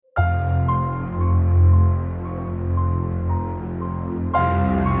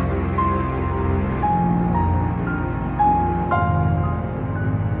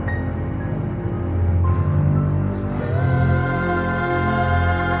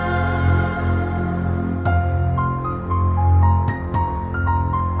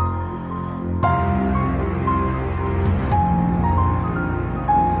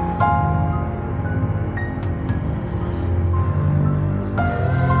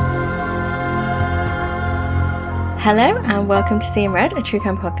Hello and welcome to Seeing Red, a true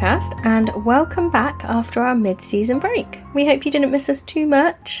crime podcast, and welcome back after our mid-season break. We hope you didn't miss us too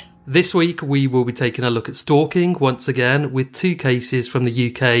much. This week we will be taking a look at stalking once again, with 2 cases from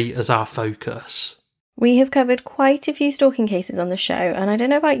the UK as our focus. We have covered quite a few stalking cases on the show, and I don't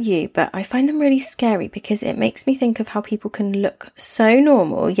know about you, but I find them really scary because it makes me think of how people can look so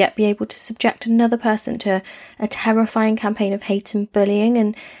normal yet be able to subject another person to a terrifying campaign of hate and bullying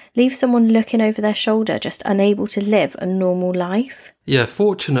and leave someone looking over their shoulder, just unable to live a normal life. Yeah,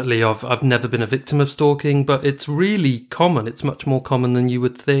 fortunately I've never been a victim of stalking, but it's really common. It's much more common than you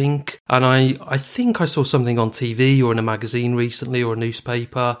would think. And I think I saw something on TV or in a magazine recently or a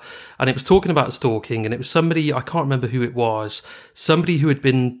newspaper, and it was talking about stalking, and it was somebody, I can't remember who it was, somebody who had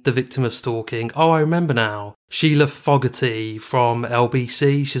been the victim of stalking. Oh, I remember now. Sheila Fogarty from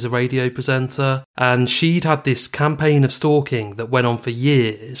LBC, she's a radio presenter, and she'd had this campaign of stalking that went on for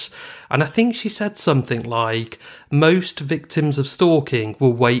years. And I think she said something like, most victims of stalking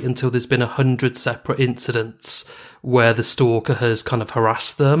will wait until there's been 100 separate incidents where the stalker has kind of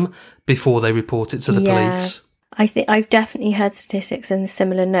harassed them before they report it to the police. I think I've definitely heard statistics in a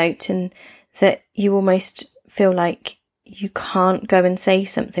similar note, and that you almost feel like you can't go and say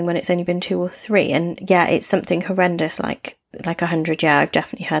something when it's only been 2 or 3. And yeah, it's something horrendous like 100. Yeah, I've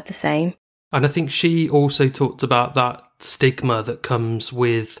definitely heard the same. And I think she also talked about that stigma that comes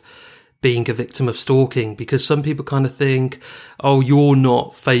with being a victim of stalking, because some people kind of think, oh, you're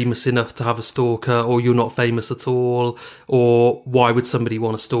not famous enough to have a stalker, or you're not famous at all, or why would somebody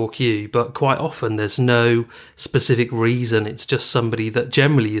want to stalk you? But quite often there's no specific reason. It's just somebody that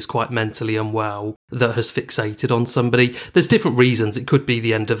generally is quite mentally unwell that has fixated on somebody. There's different reasons. It could be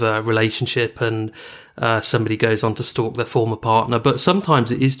the end of a relationship and somebody goes on to stalk their former partner, but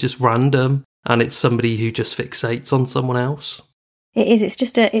sometimes it is just random and it's somebody who just fixates on someone else. It is.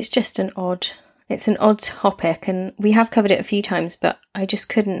 It's an odd topic, and we have covered it a few times, but I just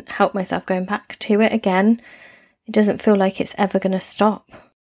couldn't help myself going back to it again. It doesn't feel like it's ever going to stop.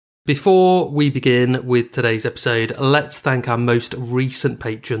 Before we begin with today's episode, let's thank our most recent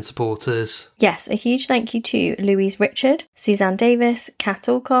Patreon supporters. Yes, a huge thank you to Louise Richard, Suzanne Davis, Kat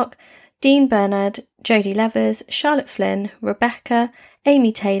Alcock, Dean Bernard, Jodie Levers, Charlotte Flynn, Rebecca,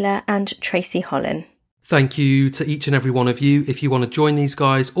 Amy Taylor and Tracy Hollin. Thank you to each and every one of you. If you want to join these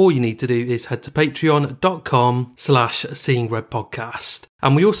guys, all you need to do is head to patreon.com/Seeing Red Podcast.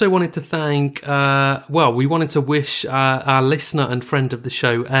 And we also wanted to thank, we wanted to wish our listener and friend of the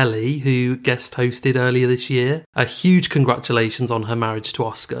show, Ellie, who guest hosted earlier this year, a huge congratulations on her marriage to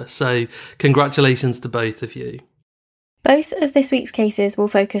Oscar. So congratulations to both of you. Both of this week's cases will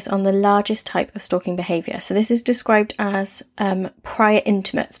focus on the largest type of stalking behaviour. So this is described as prior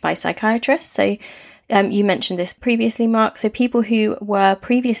intimates by psychiatrists. So you mentioned this previously, Mark. So people who were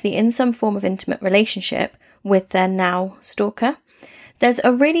previously in some form of intimate relationship with their now stalker. There's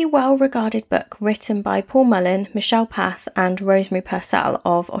a really well-regarded book written by Paul Mullen, Michelle Path and Rosemary Purcell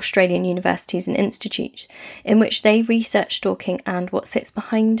of Australian Universities and Institutes, in which they research stalking and what sits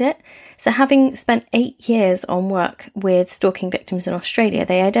behind it. So having spent 8 years on work with stalking victims in Australia,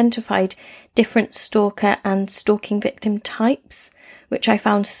 they identified different stalker and stalking victim types, which I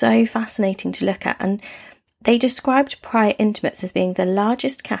found so fascinating to look at. And they described prior intimates as being the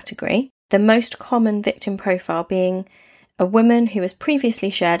largest category, the most common victim profile being a woman who has previously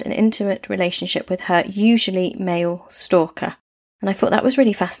shared an intimate relationship with her usually male stalker. And I thought that was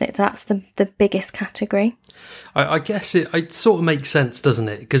really fascinating. That's the biggest category. I guess it sort of makes sense, doesn't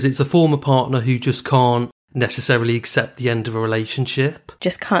it? Because it's a former partner who just can't necessarily accept the end of a relationship.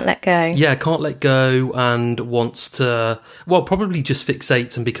 Just can't let go. Yeah, can't let go and wants to, probably just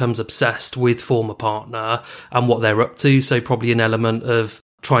fixates and becomes obsessed with former partner and what they're up to. So probably an element of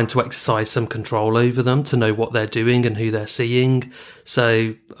trying to exercise some control over them to know what they're doing and who they're seeing.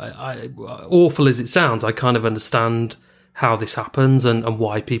 So awful as it sounds, I kind of understand how this happens and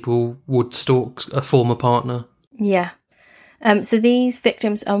why people would stalk a former partner. Yeah. So these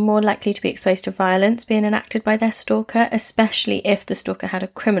victims are more likely to be exposed to violence being enacted by their stalker, especially if the stalker had a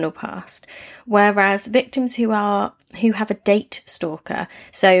criminal past. Whereas victims who have a date stalker,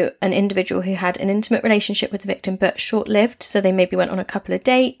 so an individual who had an intimate relationship with the victim but short-lived, so they maybe went on a couple of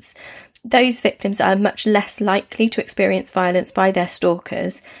dates, those victims are much less likely to experience violence by their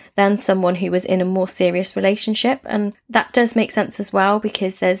stalkers than someone who was in a more serious relationship. And that does make sense as well,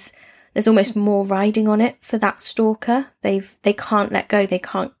 because there's almost more riding on it for that stalker. They can't let go, they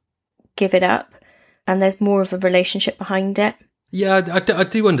can't give it up, and there's more of a relationship behind it. Yeah, I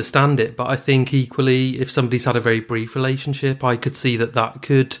do understand it, but I think equally, if somebody's had a very brief relationship, I could see that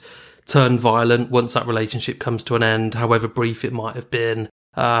could turn violent once that relationship comes to an end, however brief it might have been.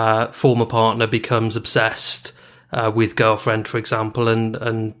 Former partner becomes obsessed with girlfriend, for example,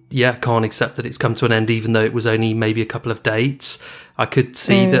 and yeah, can't accept that it's come to an end, even though it was only maybe a couple of dates. I could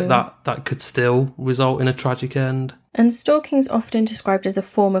see that could still result in a tragic end. And stalking is often described as a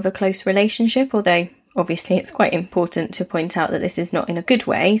form of a close relationship, although obviously it's quite important to point out that this is not in a good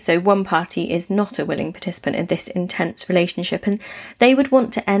way. So one party is not a willing participant in this intense relationship, and they would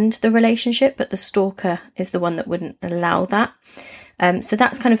want to end the relationship, but the stalker is the one that wouldn't allow that. So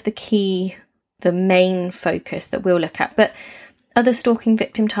that's kind of the main focus that we'll look at. But other stalking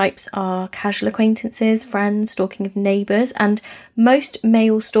victim types are casual acquaintances, friends, stalking of neighbours, and most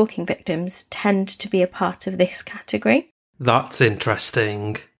male stalking victims tend to be a part of this category. That's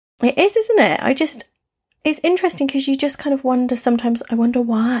interesting. It is, isn't it? It's interesting because you just kind of wonder sometimes, I wonder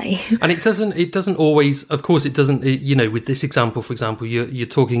why. And it doesn't always, of course it doesn't, with this example, for example, you're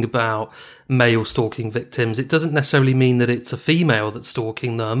talking about male stalking victims. It doesn't necessarily mean that it's a female that's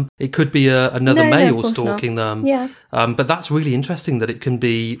stalking them. It could be another male stalking them. Yeah. But that's really interesting that it can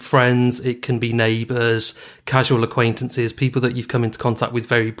be friends, it can be neighbours, casual acquaintances, people that you've come into contact with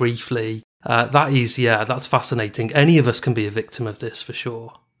very briefly. That's fascinating. Any of us can be a victim of this for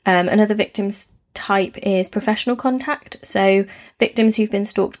sure. Another victim's type is professional contact. So victims who've been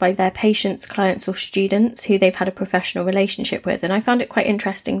stalked by their patients, clients or students who they've had a professional relationship with. And I found it quite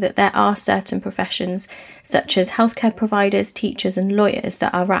interesting that there are certain professions such as healthcare providers, teachers and lawyers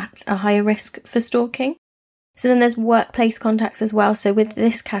that are at a higher risk for stalking. So then there's workplace contacts as well. So with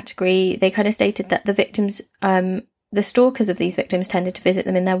this category, they kind of stated that the victims, the stalkers of these victims tended to visit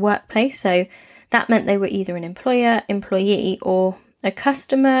them in their workplace. So that meant they were either an employer, employee or a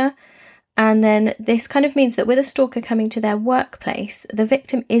customer. And then this kind of means that with a stalker coming to their workplace, the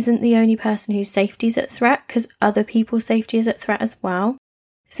victim isn't the only person whose safety is at threat, because other people's safety is at threat as well.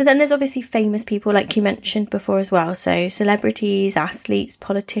 So then there's obviously famous people like you mentioned before as well. So celebrities, athletes,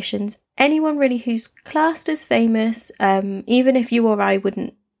 politicians, anyone really who's classed as famous, even if you or I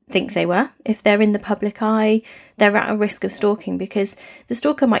wouldn't think they were. If they're in the public eye, they're at a risk of stalking because the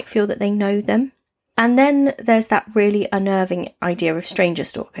stalker might feel that they know them. And then there's that really unnerving idea of stranger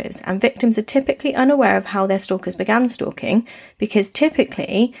stalkers, and victims are typically unaware of how their stalkers began stalking, because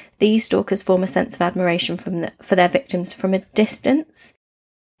typically these stalkers form a sense of admiration for their victims from a distance.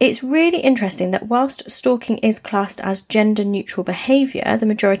 It's really interesting that whilst stalking is classed as gender-neutral behaviour, the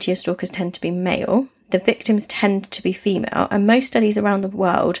majority of stalkers tend to be male, the victims tend to be female, and most studies around the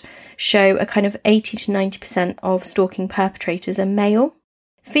world show a kind of 80 to 90% of stalking perpetrators are male.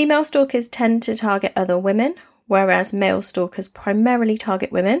 Female stalkers tend to target other women, whereas male stalkers primarily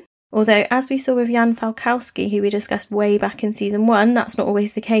target women. Although, as we saw with Jan Falkowski, who we discussed way back in season 1, that's not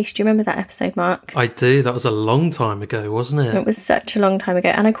always the case. Do you remember that episode, Mark? I do. That was a long time ago, wasn't it? It was such a long time ago.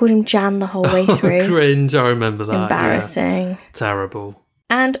 And I called him Jan the whole way through. Cringe. I remember that. Embarrassing. Yeah. Terrible.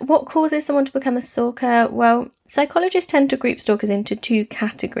 And what causes someone to become a stalker? Well, psychologists tend to group stalkers into two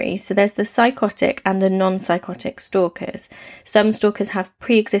categories. So there's the psychotic and the non-psychotic stalkers. Some stalkers have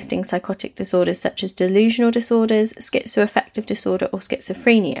pre-existing psychotic disorders such as delusional disorders, schizoaffective disorder or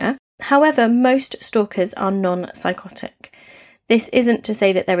schizophrenia. However, most stalkers are non-psychotic. This isn't to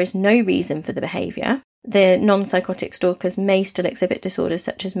say that there is no reason for the behaviour. The non-psychotic stalkers may still exhibit disorders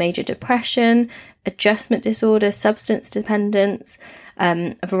such as major depression, adjustment disorder, substance dependence,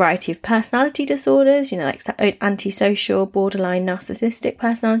 a variety of personality disorders, like antisocial, borderline, narcissistic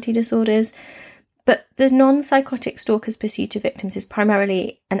personality disorders. But the non-psychotic stalker's pursuit of victims is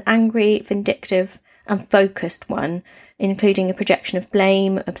primarily an angry, vindictive and focused one, including a projection of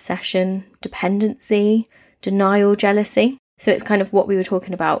blame, obsession, dependency, denial, jealousy. So it's kind of what we were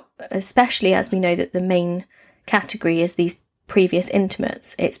talking about, especially as we know that the main category is these previous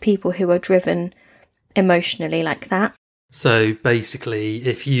intimates. It's people who are driven emotionally like that. So basically,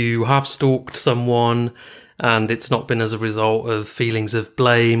 if you have stalked someone and it's not been as a result of feelings of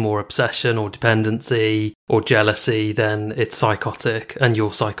blame or obsession or dependency or jealousy, then it's psychotic and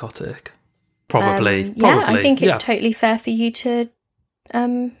you're psychotic. Probably. I think it's totally fair for you to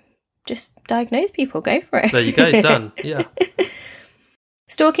just diagnose people. Go for it. There you go, done. Yeah.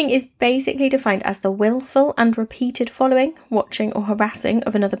 Stalking is basically defined as the willful and repeated following, watching or harassing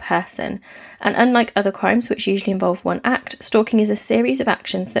of another person. And unlike other crimes, which usually involve one act, stalking is a series of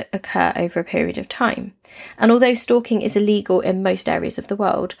actions that occur over a period of time. And although stalking is illegal in most areas of the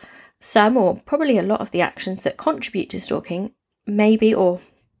world, some or probably a lot of the actions that contribute to stalking maybe or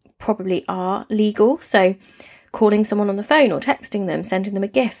probably are legal. So calling someone on the phone or texting them, sending them a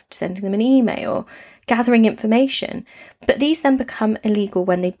gift, sending them an email, gathering information. But these then become illegal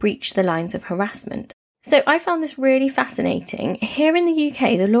when they breach the lines of harassment. So I found this really fascinating. Here in the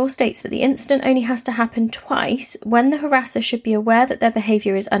UK, the law states that the incident only has to happen twice when the harasser should be aware that their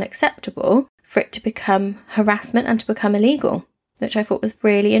behaviour is unacceptable, for it to become harassment and to become illegal, which I thought was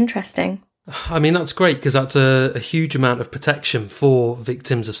really interesting. I mean, that's great because that's a huge amount of protection for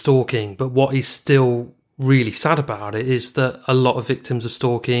victims of stalking. But what is still really sad about it is that a lot of victims of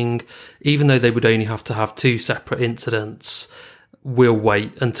stalking, even though they would only have to have 2 separate incidents, will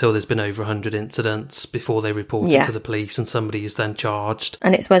wait until there's been over 100 incidents before they report it to the police and somebody is then charged.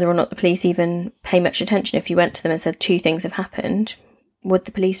 And it's whether or not the police even pay much attention. If you went to them and said 2 things have happened, would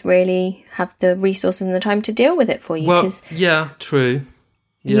the police really have the resources and the time to deal with it for you? Well, yeah, true.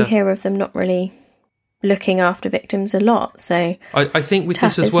 Yeah. You hear of them not really looking after victims a lot. So I think with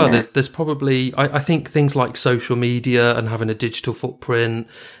tough, this as well, isn't there's probably, I think things like social media and having a digital footprint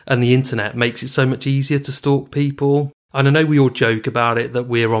and the internet makes it so much easier to stalk people. And I know we all joke about it, that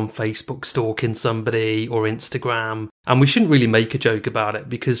we're on Facebook stalking somebody or Instagram, and we shouldn't really make a joke about it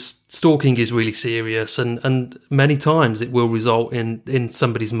because stalking is really serious and many times it will result in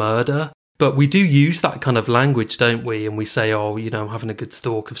somebody's murder. But we do use that kind of language, don't we? And we say, oh, you know, I'm having a good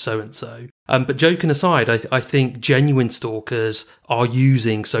stalk of so-and-so. But joking aside, I think genuine stalkers are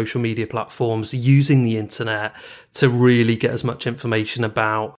using social media platforms, using the internet to really get as much information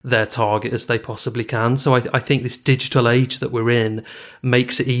about their target as they possibly can. So I think this digital age that we're in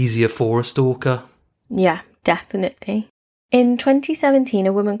makes it easier for a stalker. Yeah, definitely. In 2017,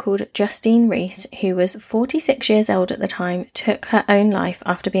 a woman called Justine Reese, who was 46 years old at the time, took her own life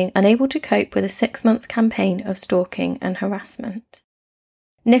after being unable to cope with a 6-month campaign of stalking and harassment.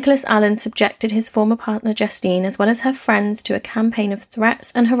 Nicholas Allen subjected his former partner Justine, as well as her friends, to a campaign of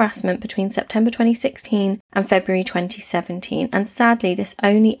threats and harassment between September 2016 and February 2017, and sadly this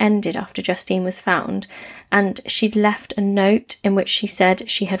only ended after Justine was found, and she'd left a note in which she said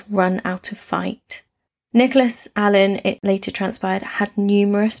she had run out of fight. Nicholas Allen, it later transpired, had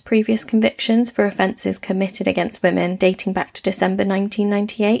numerous previous convictions for offences committed against women dating back to December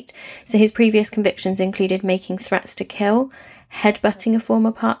 1998. So his previous convictions included making threats to kill, headbutting a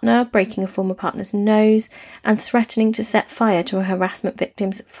former partner, breaking a former partner's nose, and threatening to set fire to a harassment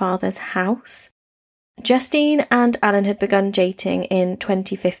victim's father's house. Justine and Allen had begun dating in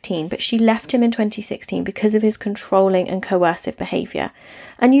 2015, but she left him in 2016 because of his controlling and coercive behaviour.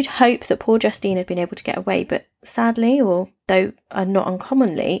 And you'd hope that poor Justine had been able to get away, but sadly, although not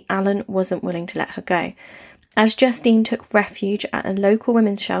uncommonly, Allen wasn't willing to let her go. As Justine took refuge at a local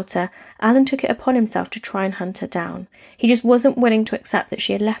women's shelter, Allen took it upon himself to try and hunt her down. He just wasn't willing to accept that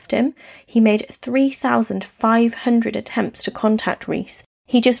she had left him. He made 3,500 attempts to contact Reese.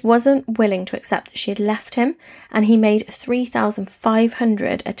 He just wasn't willing to accept that she had left him, and he made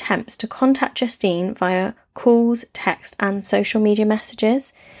 3,500 attempts to contact Justine via calls, text, and social media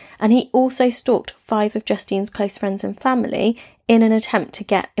messages. And he also stalked 5 of Justine's close friends and family in an attempt to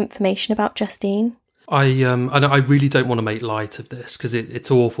get information about Justine. I really don't want to make light of this because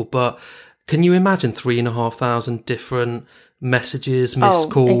it's awful, but can you imagine 3,500 different messages,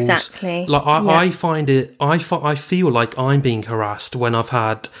 missed calls? Exactly. Like I find it, I feel like I'm being harassed when I've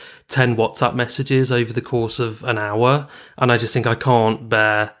had 10 WhatsApp messages over the course of an hour, and I just think I can't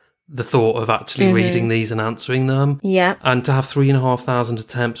bear the thought of actually reading these and answering them. Yeah. And to have 3,500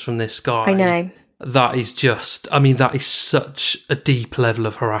 attempts from this guy, I know. that is just, I mean, that is such a deep level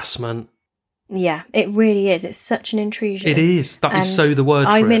of harassment. Yeah, it really is. It's such an intrusion. It is. That is so the word for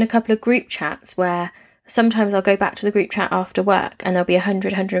it. I'm in a couple of group chats where sometimes I'll go back to the group chat after work and there'll be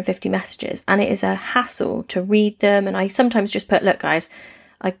 100, 150 messages, and it is a hassle to read them. And I sometimes just put, look, guys,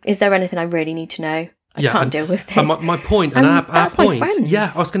 is there anything I really need to know? I can't deal with this. And my point, and our that's point, my friends. yeah,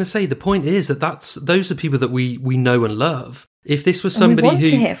 I was going to say, the point is that those are people that we know and love. If this was somebody and we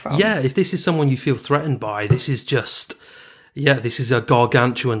want to hear from. Yeah, if this is someone you feel threatened by, this is just, this is a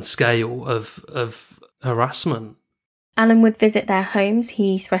gargantuan scale of harassment. Allen would visit their homes,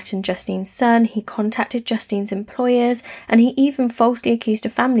 he threatened Justine's son, he contacted Justine's employers, and he even falsely accused a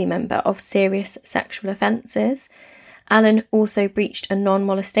family member of serious sexual offences. Allen also breached a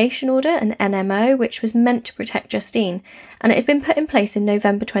non-molestation order, an NMO, which was meant to protect Justine, and it had been put in place in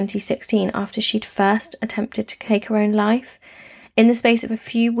November 2016 after she'd first attempted to take her own life. In the space of a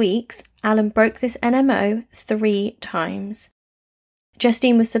few weeks, Allen broke this NMO 3 times.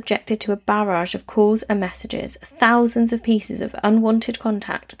 Justine was subjected to a barrage of calls and messages, thousands of pieces of unwanted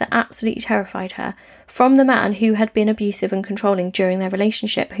contact that absolutely terrified her, from the man who had been abusive and controlling during their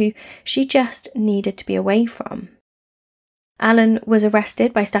relationship, who she just needed to be away from. Allen was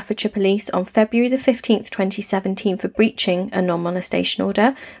arrested by Staffordshire Police on February the 15th, 2017 for breaching a non-molestation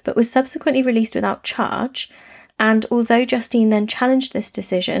order, but was subsequently released without charge. And although Justine then challenged this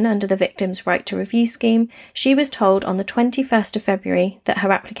decision under the Victims' Right to Review scheme, she was told on the 21st of February that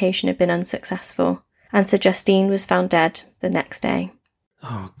her application had been unsuccessful, and so Justine was found dead the next day.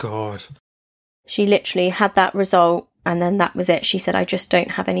 Oh, God. She literally had that result and then that was it. She said, I just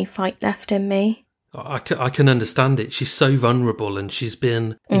don't have any fight left in me. I can understand it. She's so vulnerable, and she's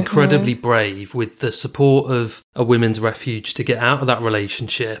been incredibly brave with the support of a women's refuge to get out of that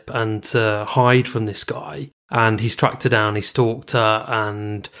relationship and to hide from this guy. And he's tracked her down, he stalked her,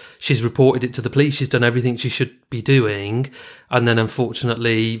 and she's reported it to the police. She's done everything she should be doing. And then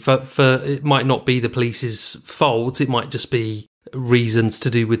unfortunately, for it might not be the police's fault, it might just be reasons to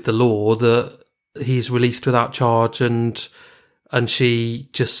do with the law, that he's released without charge, and she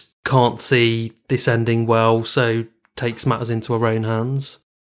just can't see this ending well, so takes matters into her own hands.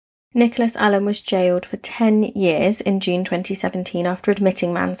 Nicholas Allen was jailed for 10 years in June 2017 after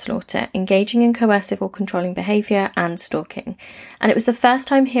admitting manslaughter, engaging in coercive or controlling behaviour and stalking. And it was the first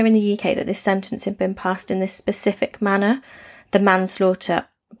time here in the UK that this sentence had been passed in this specific manner, the manslaughter,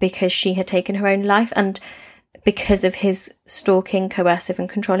 because she had taken her own life and because of his stalking, coercive and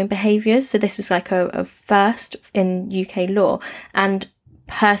controlling behaviours. So this was like a first in UK law. And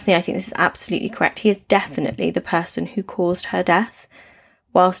personally, I think this is absolutely correct. He is definitely the person who caused her death,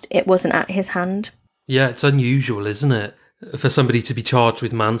 whilst it wasn't at his hand. Yeah, it's unusual, isn't it, for somebody to be charged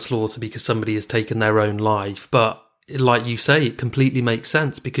with manslaughter because somebody has taken their own life. But like you say, it completely makes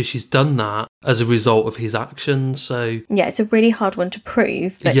sense because she's done that as a result of his actions. So yeah, it's a really hard one to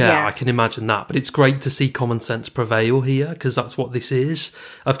prove. But yeah, I can imagine that. But it's great to see common sense prevail here, because that's what this is.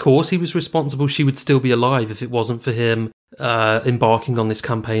 Of course, he was responsible. She would still be alive if it wasn't for him embarking on this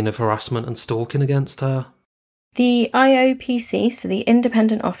campaign of harassment and stalking against her. The IOPC, so the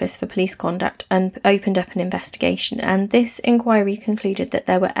Independent Office for Police Conduct, opened up an investigation, and this inquiry concluded that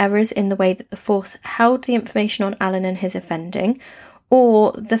there were errors in the way that the force held the information on Allen and his offending,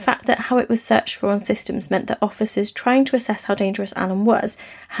 or the fact that how it was searched for on systems meant that officers trying to assess how dangerous Allen was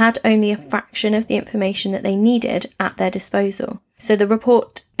had only a fraction of the information that they needed at their disposal. So the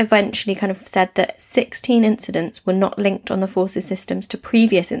report eventually kind of said that 16 incidents were not linked on the force's systems to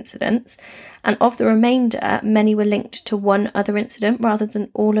previous incidents, and of the remainder, many were linked to one other incident rather than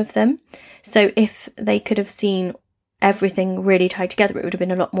all of them. So if they could have seen everything really tied together, it would have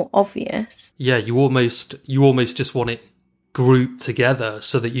been a lot more obvious. Yeah, you almost just want it grouped together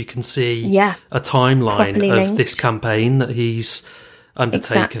so that you can see a timeline of linked. This campaign that he's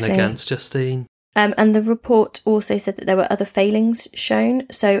undertaken against Justine. And the report also said that there were other failings shown.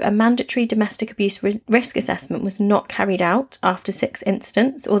 So a mandatory domestic abuse risk assessment was not carried out after 6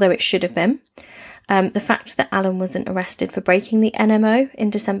 incidents, although it should have been. The fact that Allen wasn't arrested for breaking the NMO in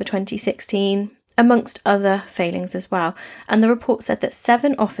December 2016, amongst other failings as well. And the report said that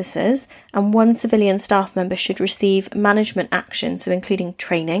 7 officers and 1 civilian staff member should receive management action, so including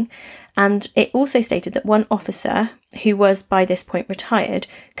training. And it also stated that 1 officer, who was by this point retired,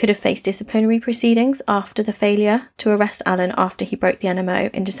 could have faced disciplinary proceedings after the failure to arrest Allen after he broke the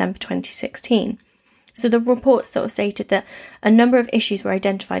NMO in December 2016. So the report sort of stated that a number of issues were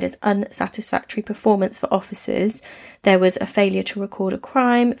identified as unsatisfactory performance for officers. There was a failure to record a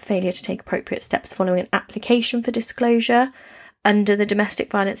crime, failure to take appropriate steps following an application for disclosure under the Domestic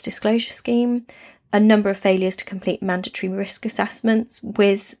Violence Disclosure Scheme, a number of failures to complete mandatory risk assessments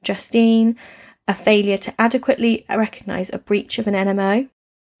with Justine, a failure to adequately recognise a breach of an NMO.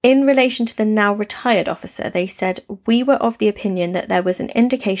 In relation to the now retired officer, they said, "We were of the opinion that there was an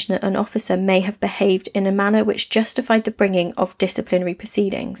indication that an officer may have behaved in a manner which justified the bringing of disciplinary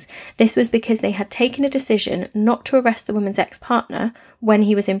proceedings. This was because they had taken a decision not to arrest the woman's ex-partner when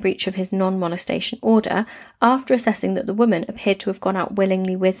he was in breach of his non-molestation order, after assessing that the woman appeared to have gone out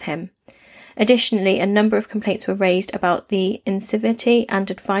willingly with him." Additionally, a number of complaints were raised about the incivility and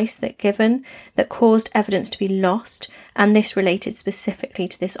advice given that caused evidence to be lost, and this related specifically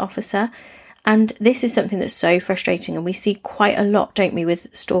to this officer. And this is something that's so frustrating, and we see quite a lot, don't we, with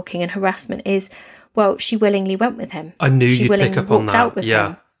stalking and harassment, is, well, she willingly went with him. I knew you'd pick up on that. Out with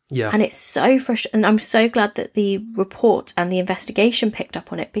him. Yeah. And it's so frustrating, and I'm so glad that the report and the investigation picked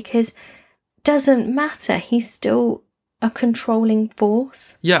up on it, because it doesn't matter, he's still a controlling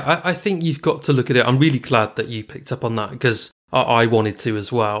force. Yeah, I think you've got to look at it. I'm really glad that you picked up on that, because I wanted to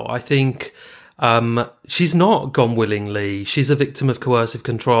as well. I think she's not gone willingly. She's a victim of coercive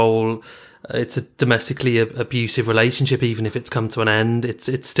control. It's a domestically abusive relationship, even if it's come to an end.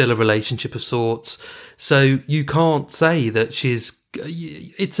 It's still a relationship of sorts. So you can't say that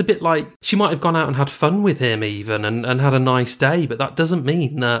it's a bit like she might have gone out and had fun with him even and had a nice day, but that doesn't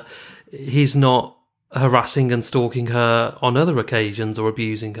mean that he's not harassing and stalking her on other occasions or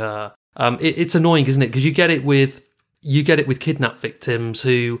abusing her. It's annoying, isn't it? Because you get it with kidnap victims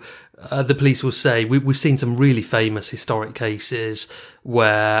who the police will say, we've seen some really famous historic cases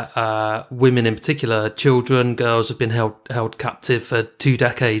where women in particular, children, girls have been held captive for 2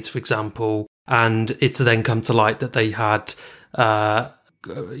 decades, for example, And it's then come to light that they had,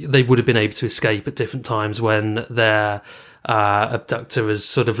 they would have been able to escape at different times when their abductor has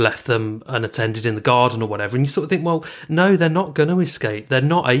sort of left them unattended in the garden or whatever. And you sort of think, well, no, they're not going to escape. They're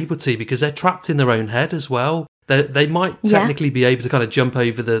not able to, because they're trapped in their own head as well. They might technically be able to kind of jump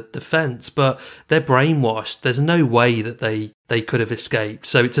over the fence, but they're brainwashed. There's no way that they could have escaped.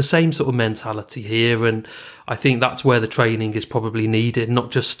 So it's the same sort of mentality here. And I think that's where the training is probably needed, not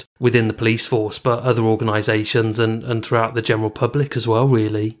just within the police force, but other organisations and throughout the general public as well,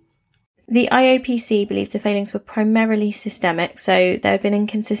 really. The IOPC believed the failings were primarily systemic, so there had been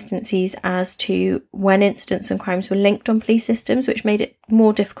inconsistencies as to when incidents and crimes were linked on police systems, which made it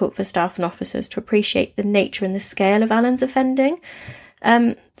more difficult for staff and officers to appreciate the nature and the scale of Alan's offending.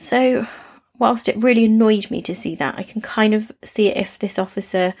 So whilst it really annoyed me to see that, I can kind of see it if this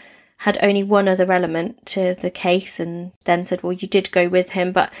officer had only one other element to the case and then said, well, you did go with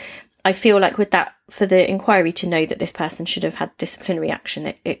him. But I feel like with that, for the inquiry to know that this person should have had disciplinary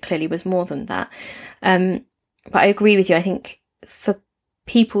action, it clearly was more than that. But I agree with you. I think for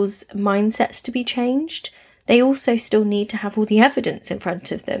people's mindsets to be changed, they also still need to have all the evidence in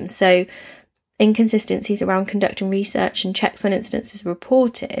front of them. So inconsistencies around conducting research and checks when incidents are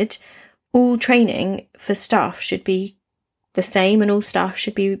reported, all training for staff should be the same, and all staff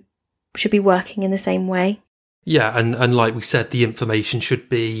should be working in the same way. Yeah, and like we said, the information should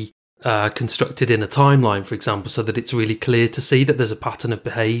be constructed in a timeline, for example, so that it's really clear to see that there's a pattern of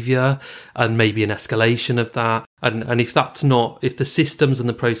behaviour and maybe an escalation of that. And if the systems and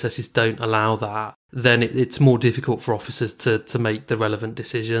the processes don't allow that, then it's more difficult for officers to make the relevant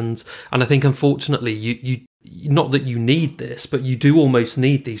decisions. And I think, unfortunately, you not that you need this, but you do almost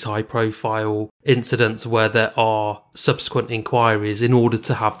need these high profile incidents where there are subsequent inquiries in order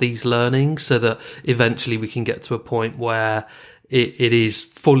to have these learnings, so that eventually we can get to a point where it is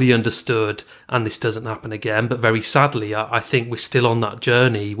fully understood and this doesn't happen again. But very sadly, I think we're still on that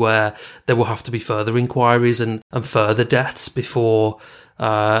journey where there will have to be further inquiries and further deaths before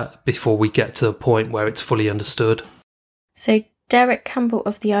we get to a point where it's fully understood. So Derek Campbell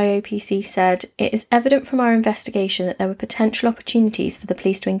of the IOPC said, "It is evident from our investigation that there were potential opportunities for the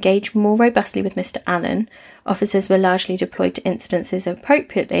police to engage more robustly with Mr. Allen. Officers were largely deployed to incidences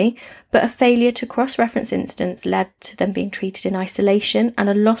appropriately, but a failure to cross-reference incidents led to them being treated in isolation and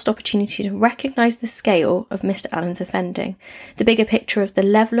a lost opportunity to recognise the scale of Mr. Allen's offending. The bigger picture of the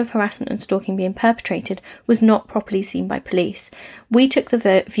level of harassment and stalking being perpetrated was not properly seen by police. We took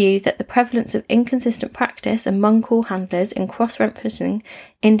the view that the prevalence of inconsistent practice among call handlers in cross-referencing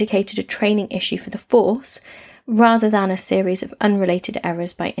indicated a training issue for the force, rather than a series of unrelated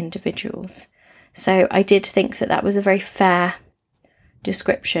errors by individuals." So I did think that was a very fair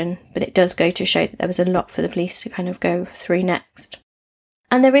description, but it does go to show that there was a lot for the police to kind of go through next.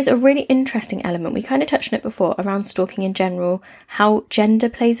 And there is a really interesting element, we kind of touched on it before, around stalking in general, how gender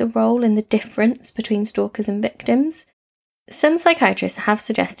plays a role in the difference between stalkers and victims. Some psychiatrists have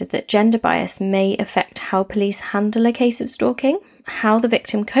suggested that gender bias may affect how police handle a case of stalking, how the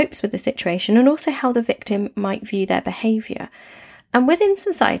victim copes with the situation, and also how the victim might view their behaviour. And within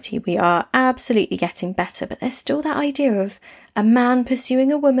society, we are absolutely getting better, but there's still that idea of a man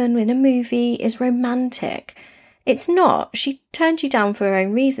pursuing a woman in a movie is romantic. It's not. She turned you down for her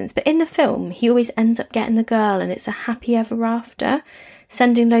own reasons, but in the film, he always ends up getting the girl and it's a happy ever after,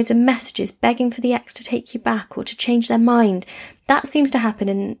 sending loads of messages, begging for the ex to take you back or to change their mind. That seems to happen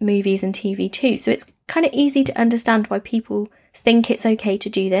in movies and TV too, so it's kind of easy to understand why people think it's okay to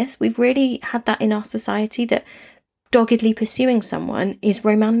do this. We've really had that in our society, that doggedly pursuing someone is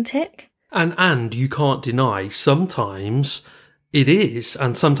romantic. And you can't deny sometimes it is,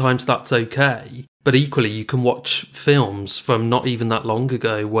 and sometimes that's okay. But equally, you can watch films from not even that long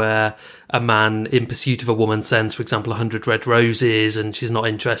ago where a man in pursuit of a woman sends, for example, 100 red roses and she's not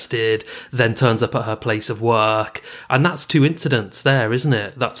interested, then turns up at her place of work. And that's 2 incidents there, isn't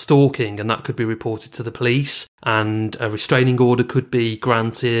it? That's stalking, and that could be reported to the police and a restraining order could be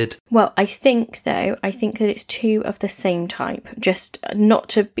granted. Well, I think that it's 2 of the same type, just not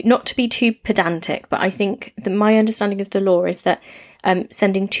to be too pedantic, but I think that my understanding of the law is that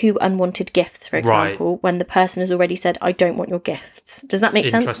sending 2 unwanted gifts, for example, when the person has already said, "I don't want your gifts." Does that make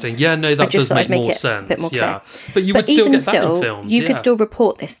sense? Interesting. Yeah, no, that does make more sense. A bit more clear. But you would still get that in films. You could still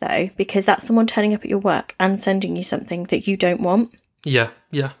report this, though, because that's someone turning up at your work and sending you something that you don't want. Yeah.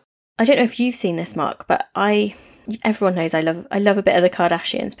 I don't know if you've seen this, Mark, but everyone knows I love a bit of the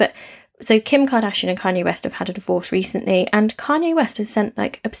Kardashians. But so Kim Kardashian and Kanye West have had a divorce recently, and Kanye West has sent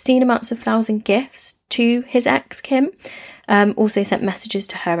obscene amounts of flowers and gifts to his ex Kim. Also sent messages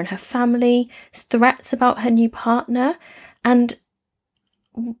to her and her family, threats about her new partner. And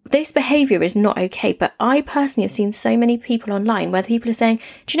this behaviour is not okay, but I personally have seen so many people online where people are saying,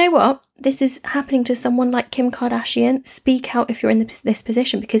 do you know what? This is happening to someone like Kim Kardashian. Speak out if you're in this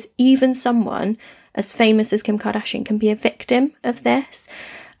position, because even someone as famous as Kim Kardashian can be a victim of this.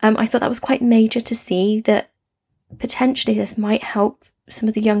 I thought that was quite major to see, that potentially this might help some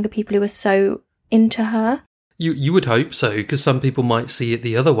of the younger people who are so into her. You would hope so, because some people might see it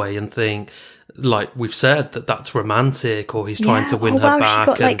the other way and think, like we've said, that that's romantic, or he's trying to win her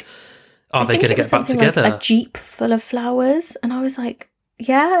back. She got, are they going to get back together? Like a Jeep full of flowers. And I was like,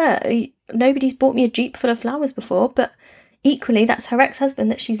 yeah, nobody's bought me a Jeep full of flowers before, but equally that's her ex-husband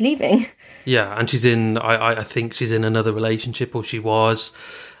that she's leaving. Yeah, and she's in, I think she's in another relationship, or she was.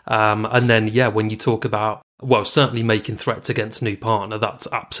 And then, yeah, when you talk about, well, certainly making threats against a new partner, that's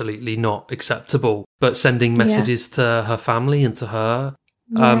absolutely not acceptable. But sending messages to her family and to her,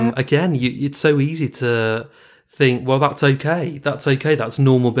 again, it's so easy to think, well, that's okay. That's okay. That's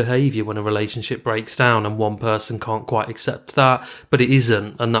normal behaviour when a relationship breaks down and one person can't quite accept that. But it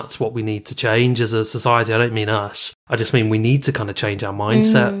isn't. And that's what we need to change as a society. I don't mean us. I just mean we need to kind of change our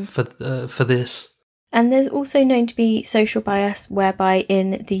mindset for this. And there's also known to be social bias whereby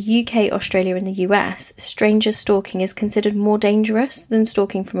in the UK, Australia and the US, stranger stalking is considered more dangerous than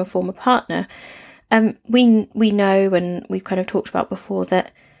stalking from a former partner. We know, and we've kind of talked about before,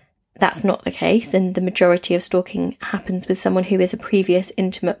 that that's not the case, and the majority of stalking happens with someone who is a previous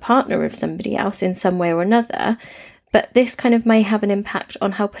intimate partner of somebody else in some way or another. But this kind of may have an impact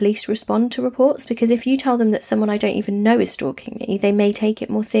on how police respond to reports, because if you tell them that someone I don't even know is stalking me, they may take it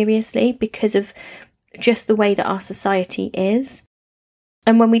more seriously because of just the way that our society is.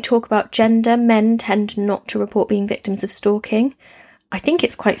 And when we talk about gender, men tend not to report being victims of stalking. I think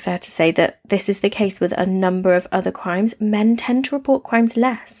it's quite fair to say that this is the case with a number of other crimes. Men tend to report crimes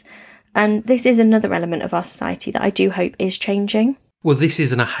less. And this is another element of our society that I do hope is changing. Well, this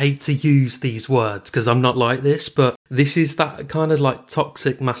is, and I hate to use these words because I'm not like this, but this is that kind of like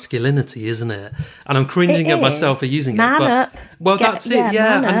toxic masculinity, isn't it? And I'm cringing at myself for using man it. Man up. Well, that's it,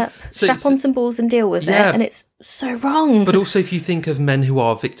 yeah. Man up. Strap on some balls and deal with it. And it's so wrong. But also, if you think of men who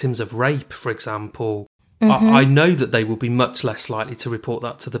are victims of rape, for example, I know that they will be much less likely to report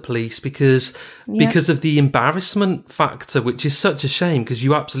that to the police because of the embarrassment factor, which is such a shame because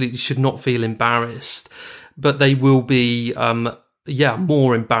you absolutely should not feel embarrassed. But they will be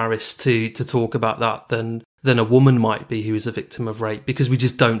more embarrassed to talk about that than a woman might be who is a victim of rape, because we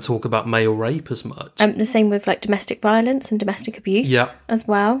just don't talk about male rape as much. The same with like domestic violence and domestic abuse as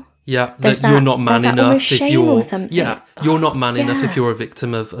well. Yeah, that you're not man enough if you're you're not man Yeah. enough if you're a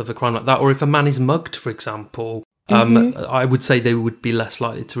victim of a crime like that, or if a man is mugged, for example. I would say they would be less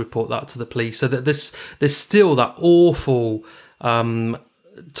likely to report that to the police. So that there's still that awful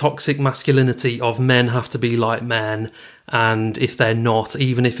toxic masculinity of men have to be like men, and if they're not,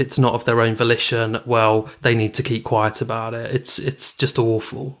 even if it's not of their own volition, well, they need to keep quiet about it. It's just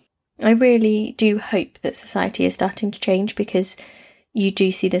awful. I really do hope that society is starting to change, because you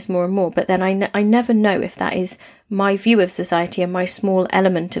do see this more and more, but then I never know if that is my view of society, and my small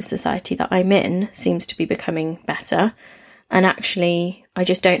element of society that I'm in seems to be becoming better, and actually I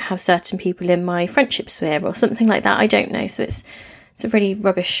just don't have certain people in my friendship sphere or something like that. I don't know, so it's a really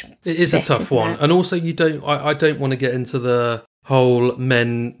rubbish It is a tough one. And also I don't want to get into the whole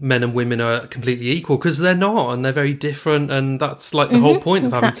men and women are completely equal, because they're not, and they're very different, and that's like the whole point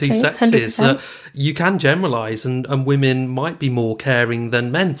of having two sexes, 100%. That you can generalise, and women might be more caring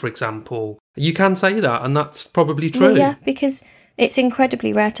than men, for example. You can say that, and that's probably true. Well, yeah, because it's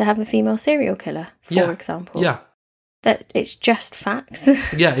incredibly rare to have a female serial killer, for example. Yeah. That it's just facts.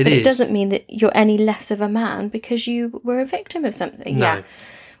 Yeah, it is. It doesn't mean that you're any less of a man because you were a victim of something. No. Yeah.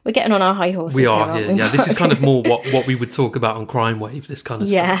 We're getting on our high horses. We are here. Yeah, this is kind of more what we would talk about on Crime Wave, this kind of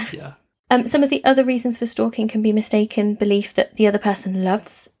stuff. Yeah. Some of the other reasons for stalking can be mistaken belief that the other person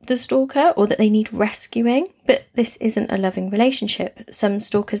loves the stalker or that they need rescuing, but this isn't a loving relationship. Some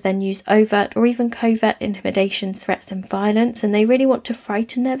stalkers then use overt or even covert intimidation, threats and violence, and they really want to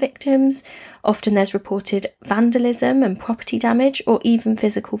frighten their victims. Often there's reported vandalism and property damage or even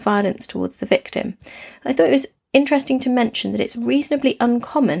physical violence towards the victim. I thought it was interesting to mention that it's reasonably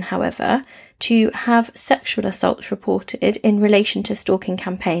uncommon, however, to have sexual assaults reported in relation to stalking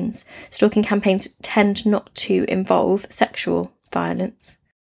campaigns. Stalking campaigns tend not to involve sexual violence.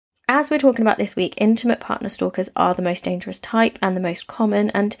 As we're talking about this week, intimate partner stalkers are the most dangerous type and the most common,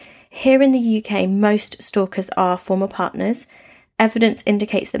 and here in the UK, most stalkers are former partners. Evidence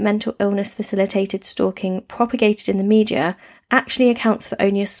indicates that mental illness facilitated stalking propagated in the media actually accounts for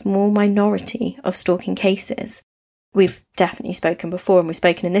only a small minority of stalking cases. We've definitely spoken before, and we've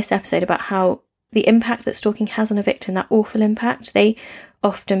spoken in this episode about how the impact that stalking has on a victim, that awful impact, they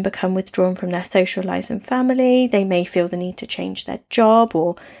often become withdrawn from their social lives and family. They may feel the need to change their job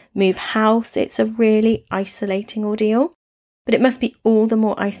or move house. It's a really isolating ordeal. But it must be all the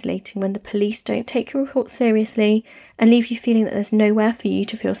more isolating when the police don't take your report seriously and leave you feeling that there's nowhere for you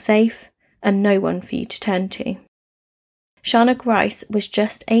to feel safe and no one for you to turn to. Shana Grice was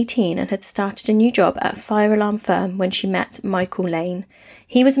just 18 and had started a new job at a fire alarm firm when she met Michael Lane.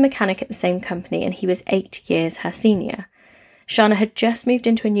 He was a mechanic at the same company and he was 8 years her senior. Shana had just moved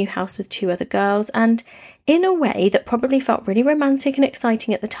into a new house with 2 other girls, and in a way that probably felt really romantic and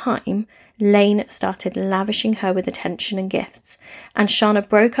exciting at the time, Lane started lavishing her with attention and gifts, and Shana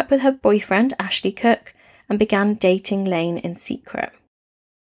broke up with her boyfriend, Ashley Cook, and began dating Lane in secret.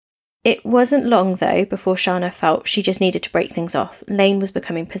 It wasn't long, though, before Shana felt she just needed to break things off. Lane was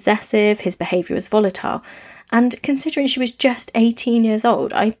becoming possessive, his behaviour was volatile, and considering she was just 18 years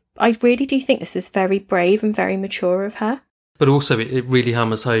old, I really do think this was very brave and very mature of her. But also it really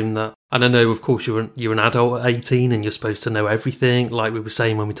hammers home that, and I know of course you're an adult at 18 and you're supposed to know everything, like we were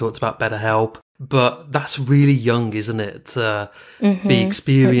saying when we talked about BetterHelp, but that's really young, isn't it? To be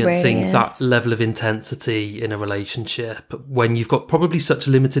experiencing really that level of intensity in a relationship when you've got probably such a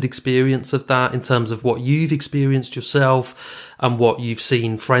limited experience of that in terms of what you've experienced yourself and what you've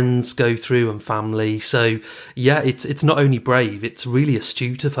seen friends go through and family. So yeah, it's not only brave, it's really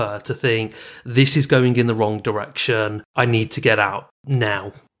astute of her to think this is going in the wrong direction. I need to get out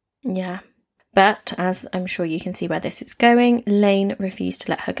now. Yeah. But, as I'm sure you can see where this is going, Lane refused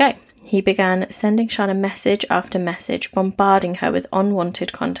to let her go. He began sending Shana message after message, bombarding her with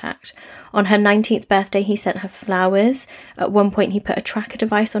unwanted contact. On her 19th birthday, he sent her flowers. At one point, he put a tracker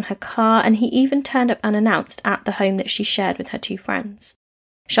device on her car, and he even turned up unannounced at the home that she shared with her 2 friends.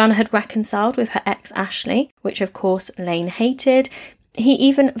 Shana had reconciled with her ex Ashley, which of course Lane hated. He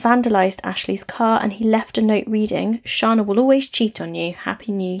even vandalised Ashley's car, and he left a note reading, "Shana will always cheat on you.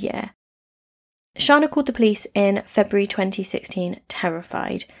 Happy New Year." Shana called the police in February 2016,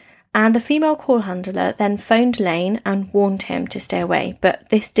 terrified, and the female call handler then phoned Lane and warned him to stay away, but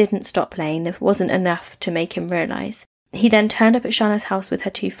this didn't stop Lane. It wasn't enough to make him realise. He then turned up at Shana's house with her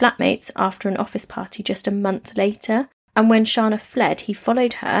 2 flatmates after an office party just a month later, and when Shana fled, he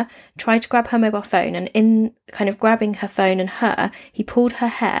followed her, tried to grab her mobile phone, and in kind of grabbing her phone and her, he pulled her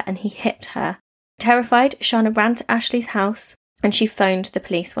hair and he hit her. Terrified, Shana ran to Ashley's house and she phoned the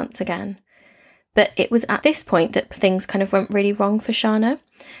police once again. But it was at this point that things kind of went really wrong for Shana.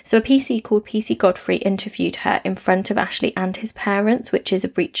 So a PC called PC Godfrey interviewed her in front of Ashley and his parents, which is a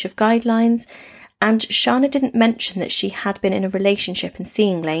breach of guidelines. And Shana didn't mention that she had been in a relationship and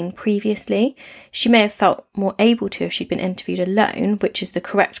seeing Lane previously. She may have felt more able to if she'd been interviewed alone, which is the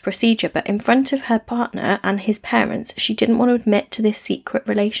correct procedure, but in front of her partner and his parents, she didn't want to admit to this secret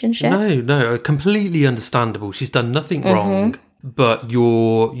relationship. No, completely understandable. She's done nothing wrong. But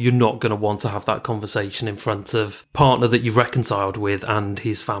you're not going to want to have that conversation in front of partner that you've reconciled with and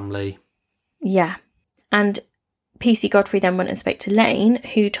his family. Yeah. And PC Godfrey then went and spoke to Lane,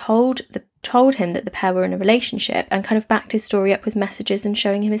 who told him that the pair were in a relationship and kind of backed his story up with messages and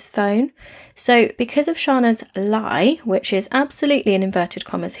showing him his phone. So because of Shana's lie, which is absolutely in inverted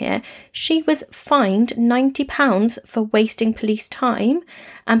commas here, she was fined £90 for wasting police time,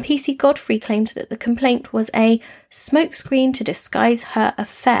 and PC Godfrey claimed that the complaint was a smokescreen to disguise her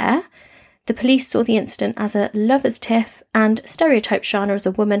affair. The police saw the incident as a lover's tiff and stereotyped Shana as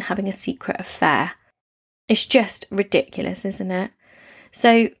a woman having a secret affair. It's just ridiculous, isn't it?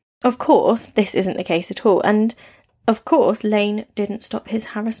 So, of course, this isn't the case at all. And, of course, Lane didn't stop his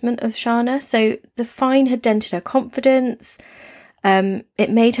harassment of Shana. So the fine had dented her confidence. It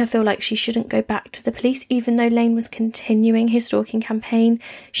made her feel like she shouldn't go back to the police, even though Lane was continuing his stalking campaign.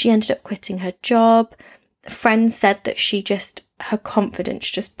 She ended up quitting her job. Friends said that her confidence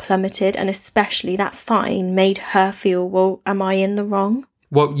just plummeted. And especially that fine made her feel, well, am I in the wrong?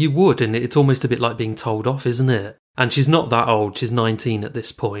 Well, you would, and it's almost a bit like being told off, isn't it? And she's not that old, she's 19 at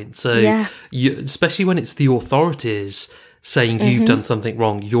this point. So, yeah. Especially when it's the authorities saying you've done something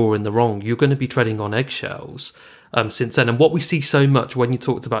wrong, you're in the wrong, you're going to be treading on eggshells since then. And what we see so much when you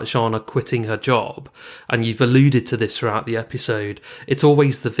talked about Shana quitting her job, and you've alluded to this throughout the episode, it's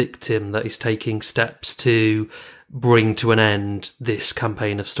always the victim that is taking steps to bring to an end this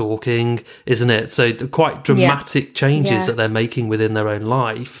campaign of stalking, isn't it? So the quite dramatic changes that they're making within their own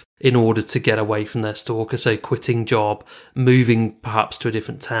life in order to get away from their stalker. So quitting job, moving perhaps to a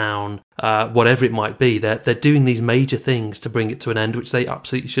different town, whatever it might be. They're doing these major things to bring it to an end, which they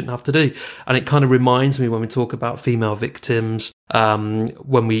absolutely shouldn't have to do. And it kind of reminds me when we talk about female victims,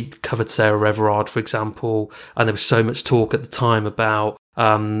 when we covered Sarah Everard, for example, and there was so much talk at the time about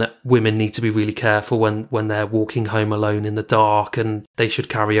women need to be really careful when they're walking home alone in the dark, and they should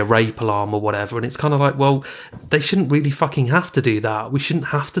carry a rape alarm or whatever. And it's kind of like, well, they shouldn't really fucking have to do that. We shouldn't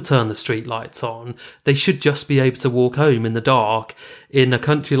have to turn the street lights on. They should just be able to walk home in the dark in a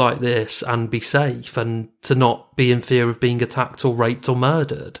country like this and be safe, and to not be in fear of being attacked or raped or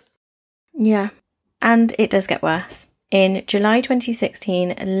murdered. Yeah, and it does get worse. In July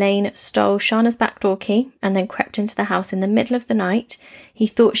 2016, Lane stole Shana's backdoor key and then crept into the house in the middle of the night. He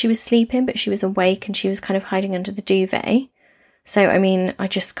thought she was sleeping, but she was awake and she was kind of hiding under the duvet. So, I mean, I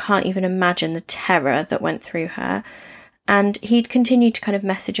just can't even imagine the terror that went through her. And he'd continued to kind of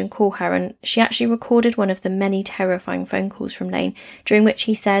message and call her, and she actually recorded one of the many terrifying phone calls from Lane, during which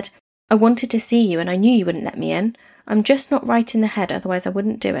he said, "I wanted to see you and I knew you wouldn't let me in. I'm just not right in the head, otherwise I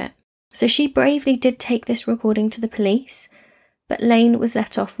wouldn't do it." So she bravely did take this recording to the police, but Lane was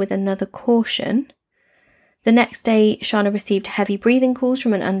let off with another caution. The next day, Shana received heavy breathing calls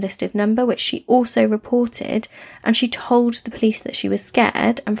from an unlisted number, which she also reported, and she told the police that she was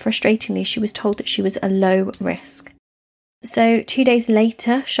scared, and frustratingly, she was told that she was a low risk. So 2 days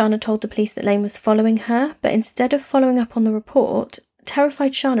later, Shana told the police that Lane was following her, but instead of following up on the report,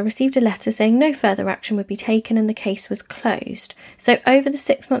 terrified Shana received a letter saying no further action would be taken and the case was closed. So over the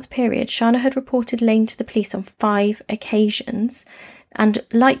 6-month period, Shana had reported Lane to the police on 5 occasions. And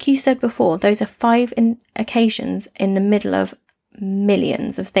like you said before, those are 5 occasions in the middle of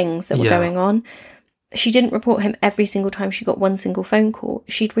millions of things that were going on. She didn't report him every single time she got one single phone call.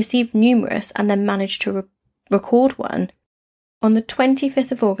 She'd received numerous and then managed to record one. On the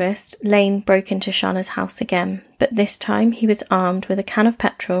 25th of August, Lane broke into Shana's house again, but this time he was armed with a can of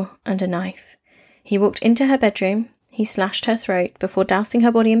petrol and a knife. He walked into her bedroom, he slashed her throat before dousing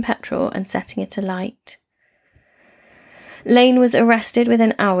her body in petrol and setting it alight. Lane was arrested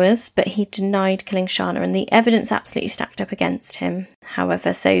within hours, but he denied killing Shana, and the evidence absolutely stacked up against him.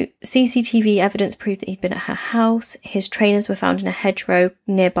 However, so CCTV evidence proved that he'd been at her house. His trainers were found in a hedgerow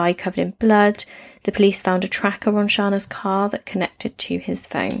nearby covered in blood. The police found a tracker on Shana's car that connected to his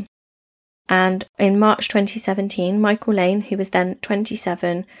phone. And in March 2017, Michael Lane, who was then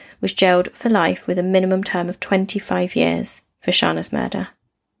 27, was jailed for life with a minimum term of 25 years for Shana's murder.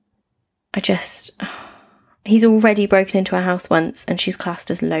 He's already broken into her house once and she's classed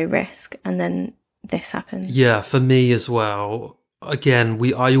as low risk, and then this happens. Yeah, for me as well. Again,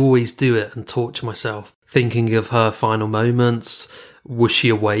 I always do it and torture myself, thinking of her final moments. Was she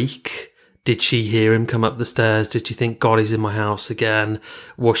awake? Did she hear him come up the stairs? Did she think, God, he's in my house again?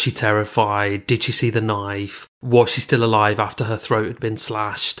 Was she terrified? Did she see the knife? Was she still alive after her throat had been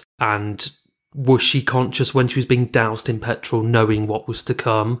slashed? And was she conscious when she was being doused in petrol, knowing what was to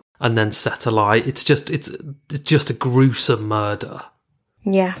come, and then set alight? It's just a gruesome murder.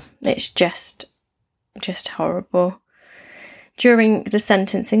 Yeah, it's just horrible. During the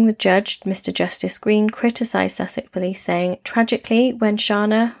sentencing, the judge, Mr. Justice Green, criticised Sussex police, saying, "Tragically, when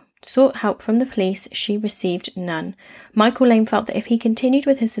Shana sought help from the police, she received none. Michael Lane felt that if he continued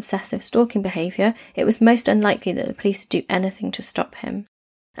with his obsessive stalking behaviour, it was most unlikely that the police would do anything to stop him."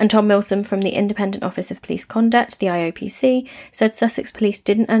 And Tom Milsom from the Independent Office of Police Conduct, the IOPC, said Sussex police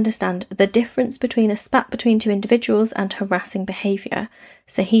didn't understand the difference between a spat between 2 individuals and harassing behaviour.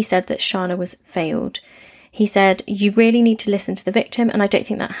 So he said that Shana was failed. He said, "You really need to listen to the victim, and I don't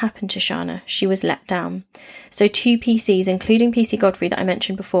think that happened to Shana. She was let down." So 2 PCs, including PC Godfrey that I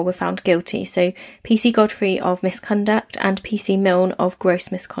mentioned before, were found guilty. So PC Godfrey of misconduct and PC Milne of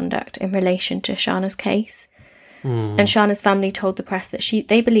gross misconduct in relation to Shana's case. And Shana's family told the press that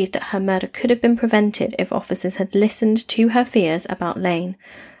they believed that her murder could have been prevented if officers had listened to her fears about Lane.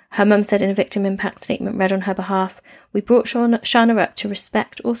 Her mum said in a victim impact statement read on her behalf, "We brought Shana up to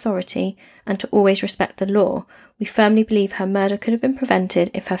respect authority and to always respect the law. We firmly believe her murder could have been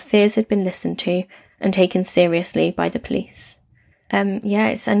prevented if her fears had been listened to and taken seriously by the police."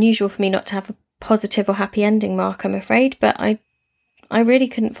 It's unusual for me not to have a positive or happy ending, Mark, I'm afraid, but I really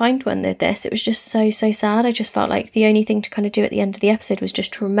couldn't find one with this. It was just so sad. I just felt like the only thing to kind of do at the end of the episode was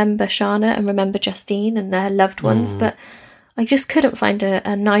just to remember Shana and remember Justine and their loved ones. But I just couldn't find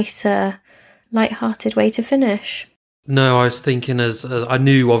a nicer, light-hearted way to finish. No, I was thinking as I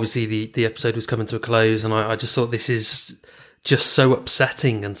knew obviously the episode was coming to a close, and I just thought this is just so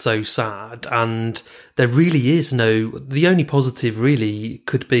upsetting and so sad, and there really is the only positive really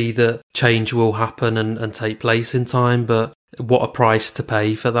could be that change will happen and take place in time, but what a price to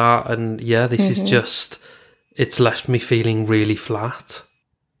pay for that. And this is just, it's left me feeling really flat.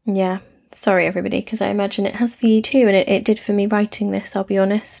 Sorry everybody, because I imagine it has for you too, and it did for me writing this, I'll be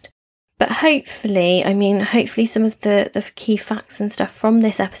honest. But hopefully some of the key facts and stuff from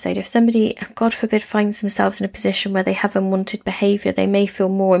this episode, if somebody, God forbid, finds themselves in a position where they have unwanted behaviour, they may feel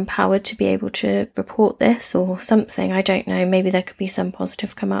more empowered to be able to report this or something. I don't know. Maybe there could be some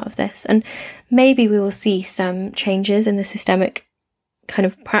positive come out of this. And maybe we will see some changes in the systemic kind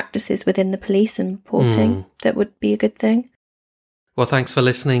of practices within the police and reporting. That would be a good thing. Well, thanks for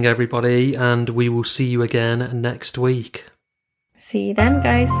listening, everybody, and we will see you again next week. See you then,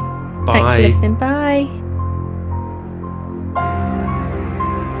 guys. Bye. Thanks for listening. Bye.